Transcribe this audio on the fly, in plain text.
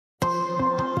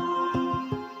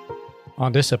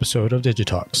On this episode of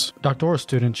Digitalks, doctoral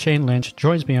student Shane Lynch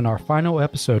joins me in our final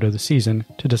episode of the season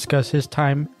to discuss his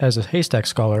time as a HASTAC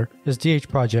scholar, his DH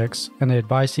projects, and the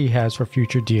advice he has for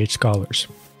future DH scholars.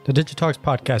 The Digitalks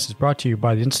podcast is brought to you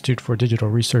by the Institute for Digital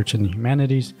Research in the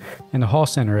Humanities and the Hall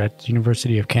Center at the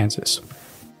University of Kansas.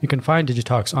 You can find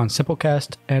Digitalks on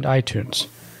Simplecast and iTunes.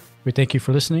 We thank you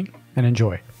for listening and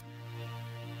enjoy.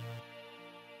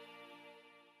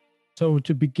 So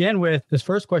to begin with, this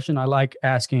first question I like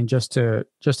asking just to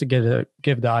give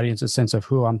the audience a sense of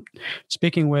who I'm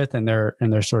speaking with and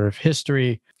their sort of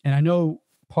history. And I know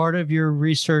part of your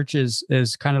research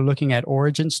is kind of looking at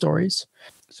origin stories.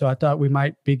 So I thought we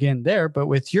might begin there, but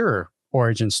with your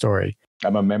origin story.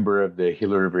 I'm a member of the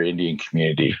Gila River Indian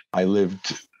community. I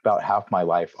lived about half my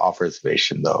life off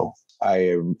reservation, though.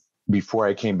 Before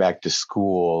I came back to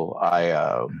school,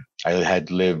 I had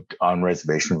lived on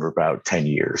reservation for about 10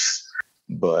 years.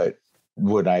 But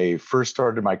when I first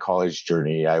started my college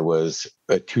journey, I was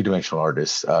a two-dimensional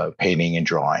artist, painting and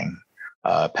drawing,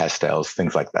 pastels,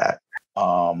 things like that.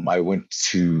 I went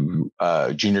to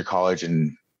junior college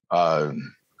in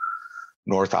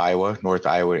North Iowa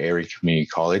Area Community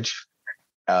College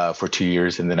for 2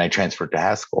 years. And then I transferred to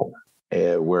Haskell,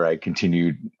 where I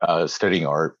continued studying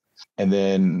art. And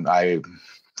then I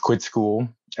quit school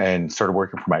and started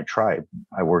working for my tribe.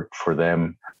 I worked for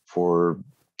them for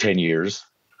 10 years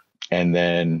and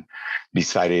then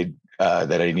decided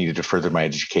that I needed to further my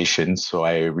education. So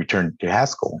I returned to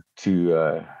Haskell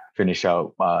to finish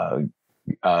out my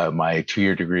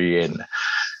 2-year degree and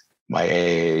my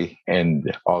AA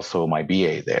and also my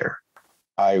BA there.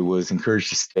 I was encouraged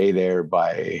to stay there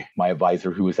by my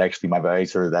advisor, who was actually my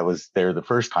advisor that was there the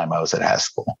first time I was at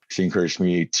Haskell. She encouraged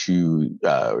me to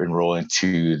enroll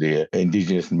into the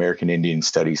Indigenous American Indian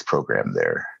Studies program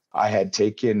there. I had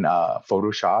taken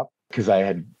Photoshop because I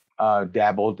had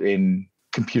dabbled in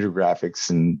computer graphics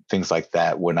and things like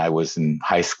that when I was in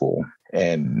high school,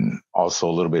 and also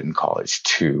a little bit in college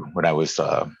too, when I was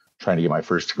trying to get my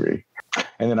first degree.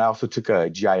 And then I also took a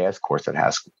GIS course at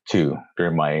Haskell too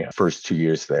during my first 2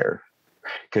 years there,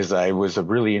 because I was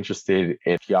really interested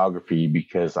in geography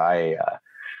because I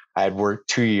had worked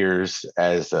 2 years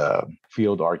as a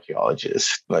field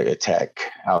archaeologist, like a tech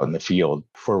out in the field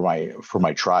for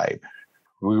my tribe.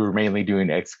 We were mainly doing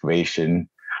excavation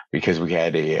because we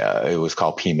had it was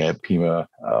called Pima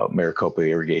Maricopa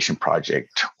Irrigation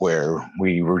Project, where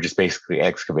we were just basically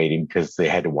excavating because they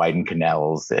had to widen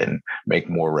canals and make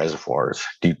more reservoirs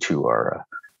due to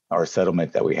our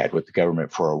settlement that we had with the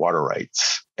government for our water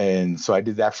rights. And so I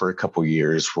did that for a couple of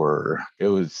years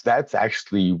that's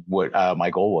actually what my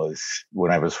goal was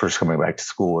when I was first coming back to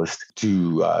school, was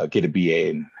to get a BA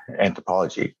in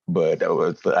anthropology. But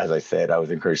as I said, I was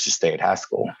encouraged to stay at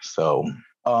Haskell. So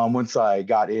once I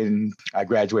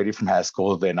graduated from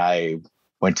Haskell, then I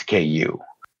went to KU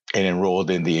and enrolled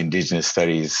in the Indigenous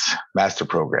Studies Master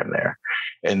Program there.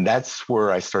 And that's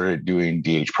where I started doing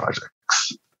DH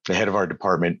projects. The head of our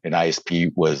department in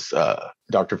ISP was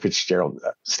Dr.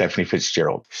 Stephanie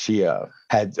Fitzgerald. She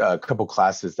had a couple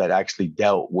classes that actually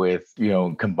dealt with,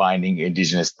 combining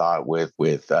Indigenous thought with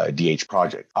DH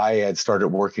projects. I had started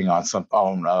working on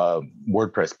a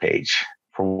WordPress page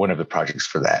for one of the projects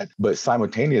for that. But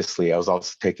simultaneously, I was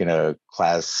also taking a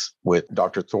class with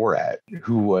Dr. Thorat,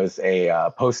 who was a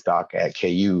postdoc at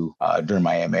KU during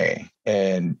my MA.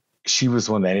 And she was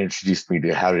the one that introduced me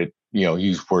to how to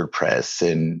use WordPress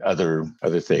and other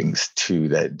things too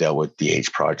that dealt with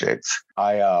DH projects.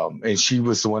 And she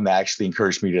was the one that actually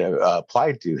encouraged me to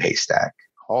apply to HASTAC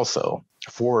also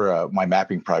for my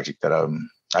mapping project that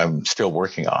I'm still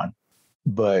working on.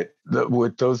 But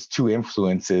with those two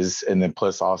influences, and then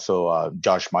plus also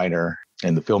Josh Miner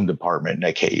in the film department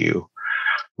at KU,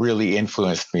 really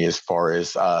influenced me as far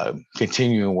as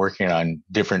continuing working on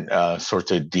different sorts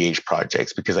of DH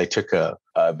projects, because I took a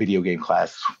video game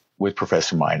class with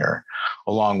Professor Miner,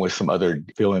 along with some other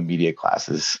film and media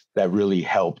classes that really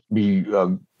helped me,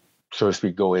 so to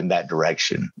speak, go in that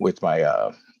direction with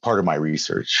my part of my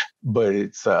research. But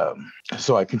it's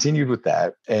so I continued with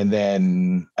that, and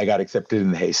then I got accepted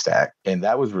in the HASTAC, and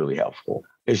that was really helpful.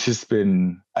 It's just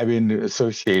I've been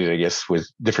associated, I guess, with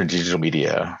different digital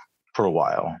media for a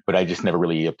while, but I just never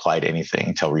really applied anything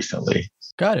until recently.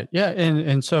 Got it. Yeah.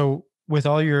 And so with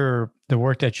all the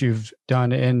work that you've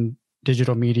done in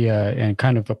digital media and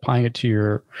kind of applying it to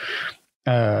your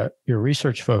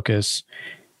research focus,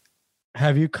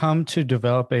 have you come to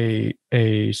develop a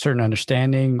certain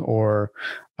understanding or,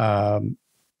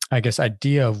 I guess,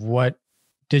 idea of what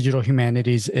digital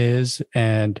humanities is,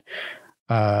 and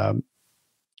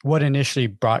what initially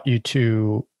brought you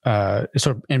to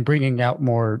sort of, in bringing out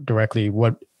more directly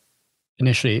what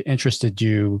initially interested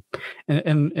you?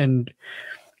 And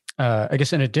I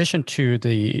guess in addition to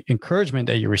the encouragement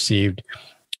that you received,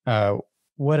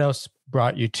 what else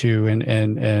brought you to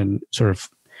and sort of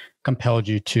compelled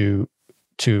you to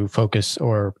focus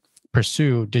or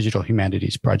pursue digital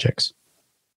humanities projects?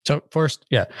 So first,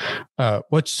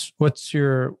 what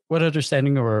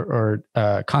understanding or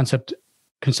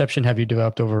conception have you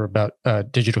developed over about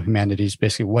digital humanities?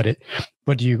 Basically,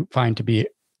 what do you find to be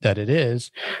that it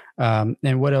is,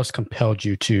 and what else compelled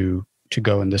you to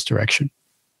go in this direction?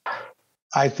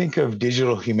 I think of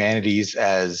digital humanities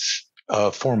as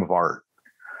a form of art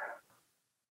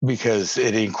because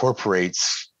it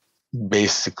incorporates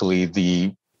basically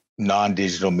the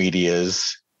non-digital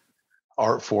media's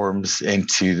art forms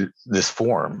into this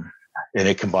form. And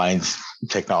it combines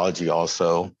technology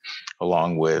also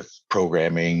along with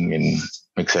programming and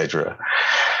etc.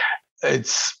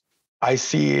 I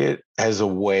see it as a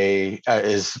way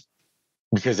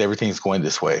because everything's going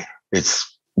this way.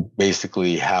 It's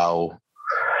basically how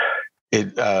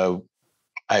it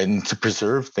and to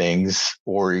preserve things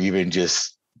or even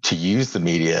just to use the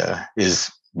media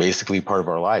is basically part of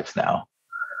our lives now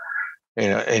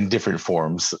in different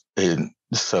forms. And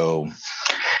so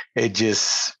it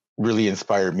just really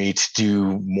inspired me to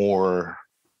do more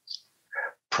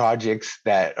projects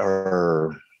that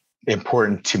are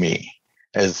important to me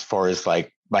as far as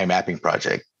like my mapping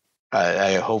project.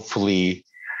 I hopefully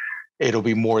it'll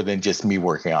be more than just me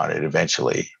working on it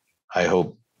eventually. I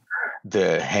hope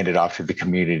to hand it off to the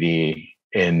community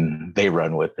and they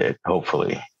run with it,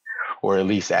 hopefully, or at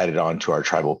least add it on to our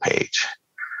tribal page.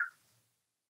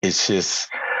 It's just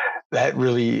that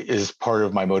really is part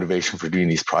of my motivation for doing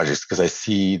these projects because I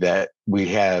see that we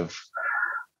have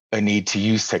a need to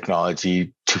use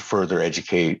technology to further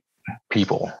educate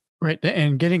people. Right,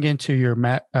 and getting into your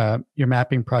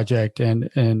mapping project, and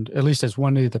at least as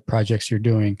one of the projects you're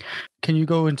doing, can you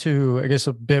go into, I guess,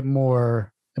 a bit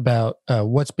more about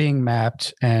what's being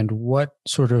mapped and what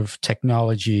sort of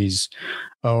technologies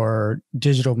or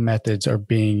digital methods are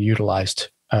being utilized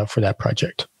for that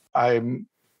project? I'm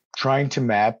trying to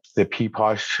map the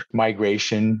Peeposh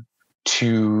migration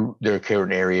to their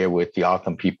current area with the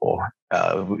Otham people,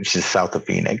 which is south of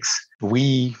Phoenix.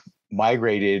 We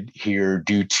migrated here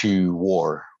due to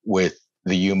war with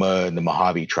the Yuma and the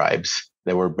Mojave tribes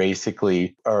that were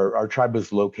basically, our tribe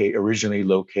was originally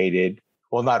located,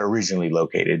 well, not originally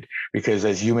located, because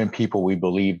as human people, we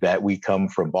believe that we come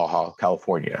from Baja,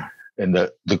 California, and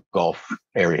the Gulf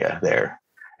area there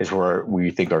is where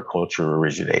we think our culture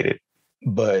originated.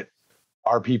 But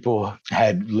our people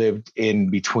had lived in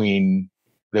between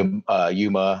the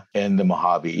Yuma and the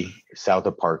Mojave, south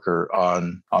of Parker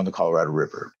on the Colorado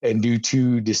River. And due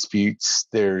to disputes,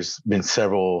 there's been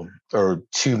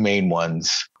two main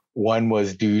ones. One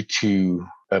was due to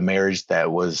a marriage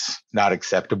that was not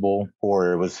acceptable,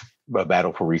 or it was a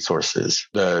battle for resources.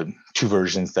 The two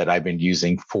versions that I've been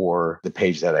using for the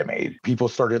page that I made. People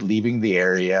started leaving the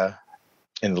area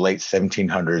in the late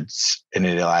 1700s, and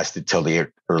it lasted till the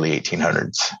early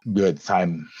 1800s. By the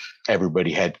time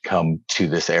everybody had come to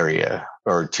this area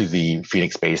or to the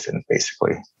Phoenix Basin,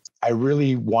 basically. I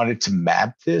really wanted to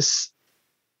map this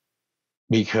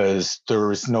because there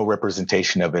was no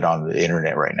representation of it on the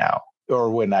internet right now,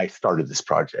 or when I started this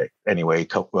project. Anyway,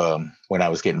 when I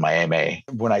was getting my MA.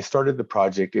 When I started the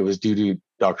project, it was due to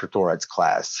Dr. Thorad's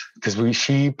class, because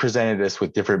she presented us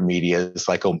with different medias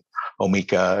like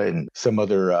Omeka and some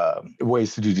other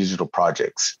ways to do digital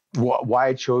projects. Why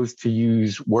I chose to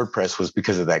use WordPress was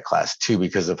because of that class too,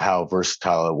 because of how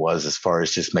versatile it was as far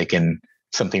as just making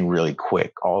something really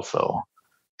quick also,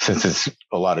 since it's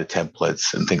a lot of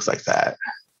templates and things like that.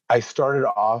 I started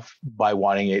off by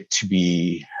wanting it to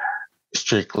be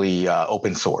strictly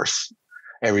open source,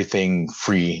 everything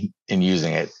free in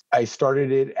using it. I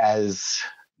started it as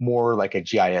more like a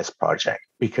GIS project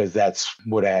because that's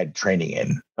what I had training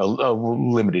in, a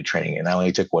limited training in. I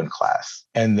only took one class.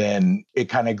 And then it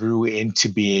kind of grew into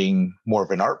being more of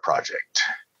an art project,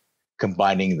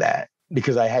 combining that.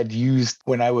 Because I had used,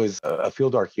 when I was a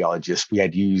field archaeologist, we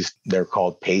had used, they're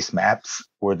called pace maps,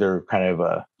 where they're kind of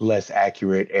a less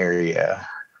accurate area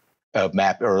of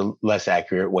map, or less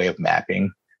accurate way of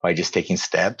mapping by just taking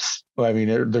steps. Well, I mean,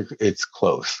 it's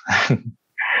close.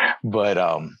 But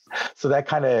so that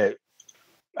kind of,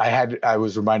 I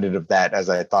was reminded of that as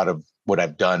I thought of what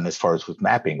I've done as far as with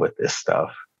mapping with this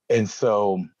stuff. And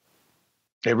so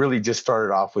it really just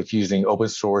started off with using open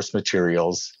source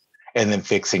materials and then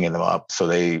fixing them up so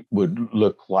they would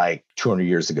look like 200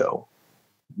 years ago,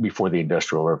 before the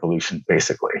Industrial Revolution,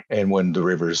 basically, and when the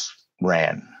rivers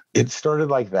ran. It started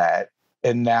like that.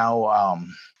 And now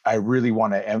I really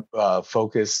want to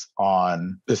focus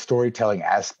on the storytelling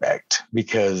aspect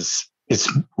because it's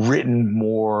written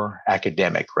more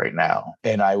academic right now.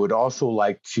 And I would also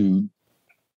like to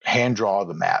hand draw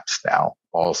the maps now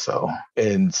also.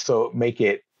 And so make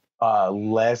it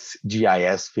less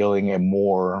GIS feeling and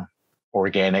more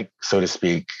organic, so to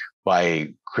speak,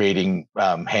 by creating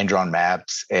hand-drawn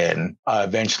maps and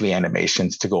eventually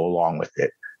animations to go along with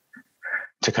it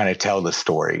to kind of tell the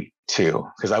story too,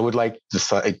 because I would like the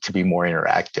site to be more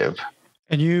interactive.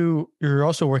 And you're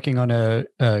also working on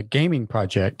a gaming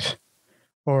project,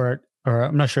 or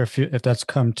I'm not sure if that's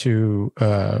come to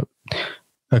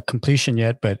a completion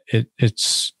yet, but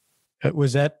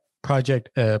was that project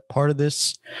part of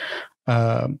this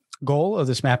goal of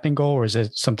this mapping goal, or is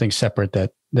it something separate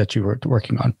that you were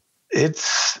working on?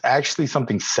 It's actually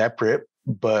something separate,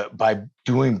 but by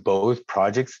doing both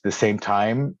projects at the same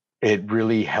time, it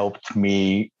really helped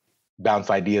me bounce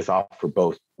ideas off for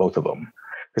both of them,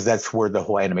 because that's where the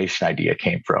whole animation idea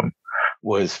came from,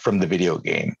 was from the video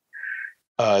game.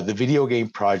 The video game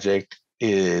project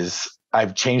is,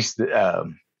 I've changed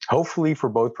hopefully for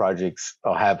both projects,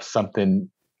 I'll have something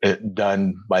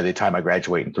done by the time I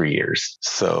graduate in 3 years.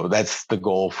 So that's the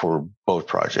goal for both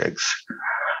projects.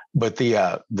 But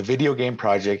the video game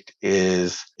project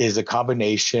is a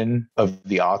combination of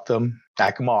the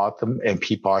Acoma Autumn and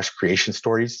Peeposh creation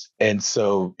stories. And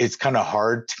so it's kind of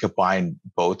hard to combine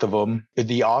both of them.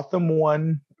 The Autumn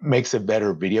one makes a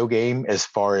better video game as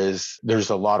far as there's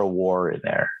a lot of war in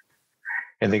there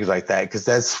and things like that, because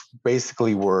that's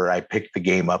basically where I picked the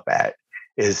game up at,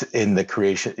 is in the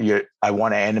creation. I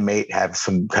want to animate, have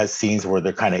some cutscenes where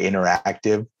they're kind of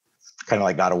interactive, kind of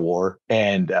like God of War,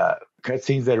 and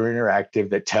cutscenes that are interactive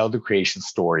that tell the creation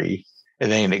story.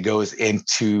 And then it goes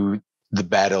into the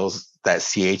battles that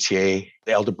CHA,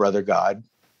 the Elder Brother God,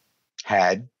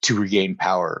 had to regain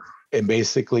power. And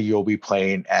basically you'll be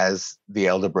playing as the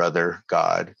Elder Brother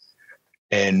God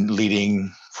and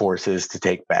leading forces to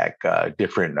take back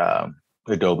different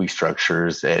adobe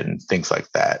structures and things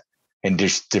like that, and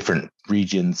just different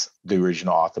regions, the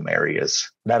original Autumn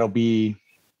areas. That'll be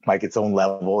like its own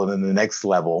level. And then the next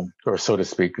level, or so to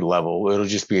speak, level, it'll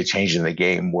just be a change in the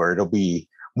game where it'll be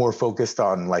more focused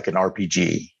on like an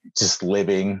RPG, just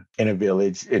living in a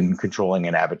village and controlling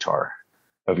an avatar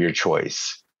of your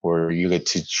choice, where you get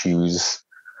to choose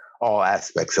all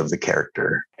aspects of the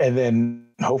character, and then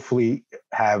hopefully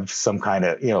have some kind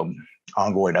of,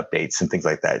 ongoing updates and things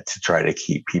like that to try to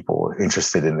keep people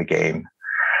interested in the game.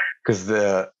 Because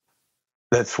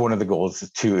that's one of the goals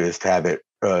too, is to have it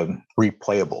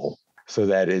replayable so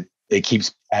that it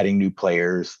keeps adding new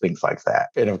players, things like that.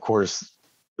 And of course,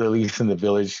 at least in the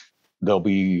village, they'll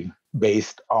be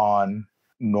based on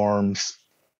norms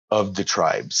of the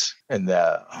tribes and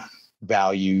the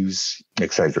values,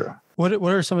 etc. What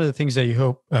are some of the things that you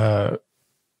hope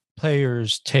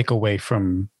players take away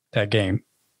from that game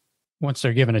once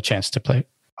they're given a chance to play?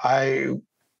 I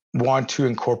want to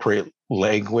incorporate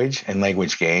language and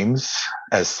language games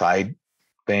as side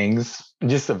things,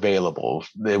 just available.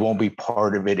 They won't be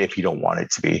part of it if you don't want it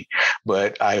to be.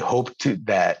 But I hope to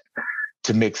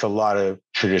mix a lot of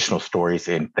traditional stories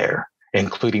in there,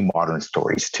 including modern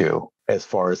stories too, as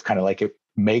far as kind of like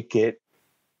make it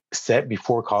set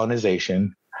before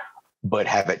colonization, but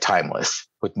have it timeless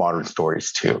with modern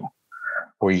stories too,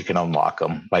 where you can unlock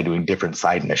them by doing different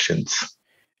side missions.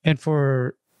 And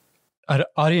for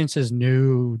audiences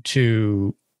new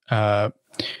to,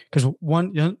 because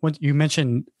one you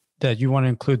mentioned that you want to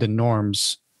include the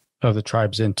norms of the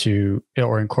tribes into,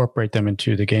 or incorporate them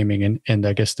into the gaming, and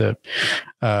I guess the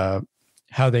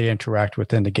how they interact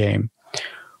within the game.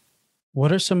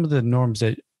 What are some of the norms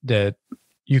that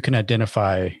you can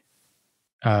identify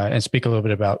and speak a little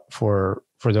bit about for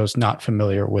those not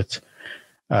familiar with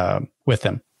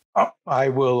them? I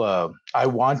will. I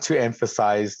want to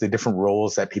emphasize the different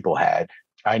roles that people had.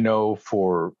 I know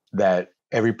for that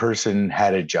every person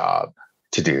had a job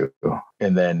to do,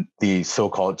 and then the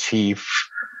so-called chief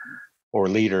or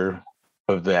leader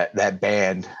of that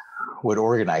band would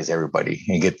organize everybody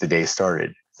and get the day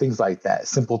started. Things like that,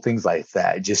 simple things like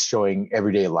that, just showing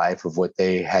everyday life of what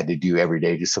they had to do every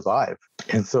day to survive.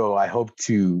 And so I hope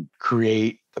to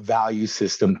create a value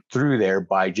system through there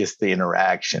by just the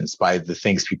interactions, by the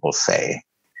things people say,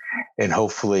 and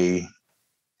hopefully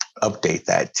update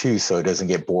that too, so it doesn't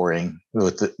get boring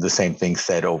with the same thing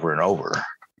said over and over.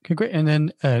 Okay, great. And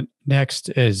then next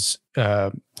is,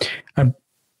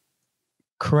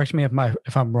 correct me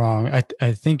if I'm wrong.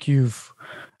 I think you've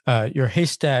your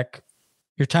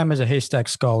time as a HASTAC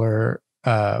scholar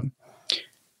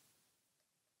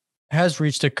has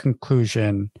reached a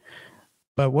conclusion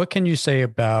But what can you say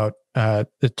about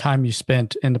the time you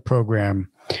spent in the program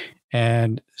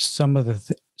and some of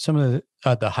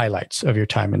the highlights of your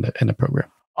time in the program?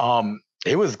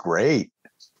 It was great.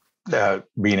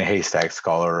 Being a HASTAC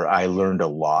scholar, I learned a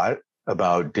lot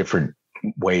about different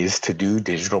ways to do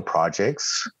digital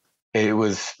projects. It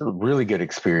was a really good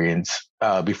experience.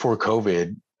 Before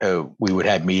COVID, we would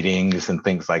have meetings and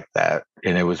things like that,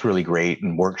 and it was really great,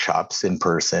 and workshops in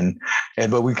person.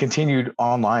 But we continued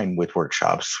online with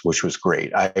workshops, which was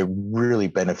great. I really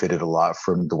benefited a lot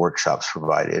from the workshops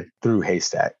provided through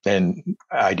HASTAC and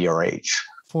IDRH.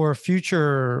 For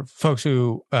future folks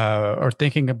who are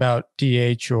thinking about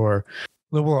DH or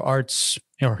liberal arts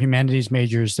or humanities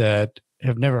majors that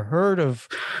have never heard of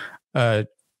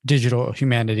digital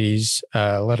humanities,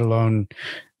 let alone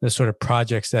the sort of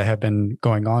projects that have been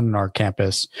going on in our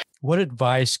campus, what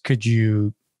advice could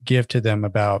you give to them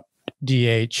about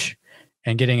DH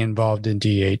and getting involved in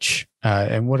DH?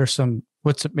 And what's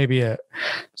maybe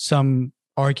some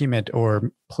argument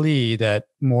or plea that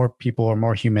more people or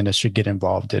more humanists should get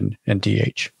involved in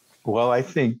DH? Well, I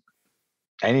think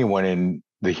anyone in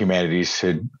the humanities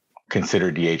should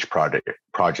consider DH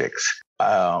projects.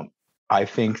 I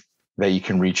think that you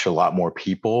can reach a lot more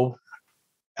people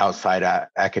outside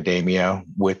academia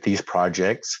with these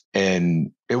projects.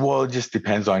 And it just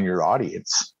depends on your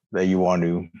audience that you want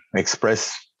to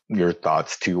express your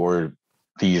thoughts to, or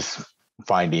these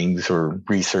findings or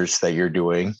research that you're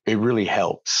doing. It really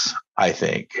helps, I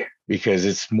think, because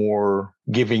it's more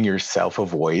giving yourself a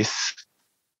voice,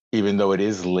 even though it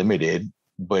is limited,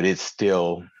 but it's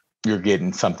still, you're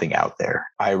getting something out there.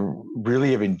 I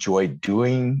really have enjoyed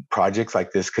doing projects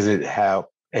like this because it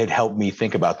helped me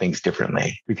think about things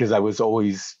differently, because I was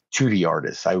always 2D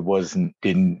artist. I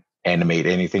didn't animate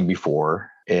anything before,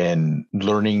 and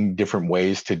learning different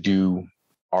ways to do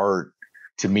art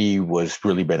to me was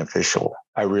really beneficial.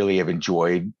 I really have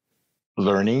enjoyed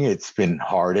learning. It's been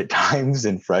hard at times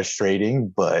and frustrating,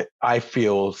 but I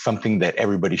feel something that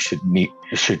everybody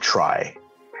should try,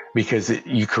 because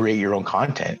you create your own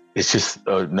content. It's just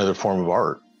another form of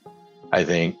art, I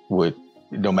think,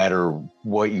 no matter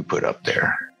what you put up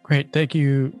there. Great. Thank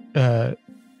you,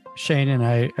 Shane. And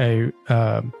I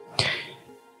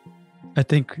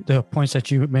think the points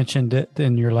that you mentioned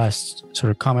in your last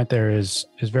sort of comment there is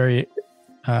very,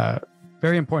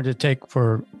 very important to take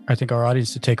for, I think, our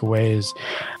audience to take away is,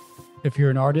 if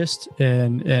you're an artist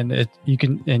and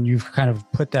you've kind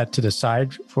of put that to the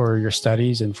side for your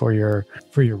studies and for your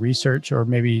research, or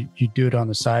maybe you do it on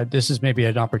the side, this is maybe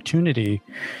an opportunity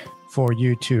for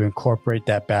you to incorporate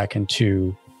that back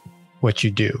into what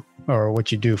you do, or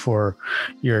what you do for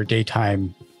your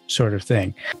daytime sort of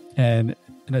thing. And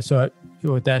so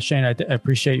with that, Shane, I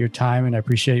appreciate your time, and I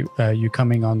appreciate you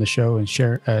coming on the show and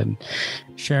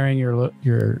sharing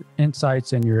your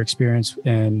insights and your experience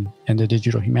in the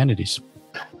digital humanities.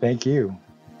 Thank you.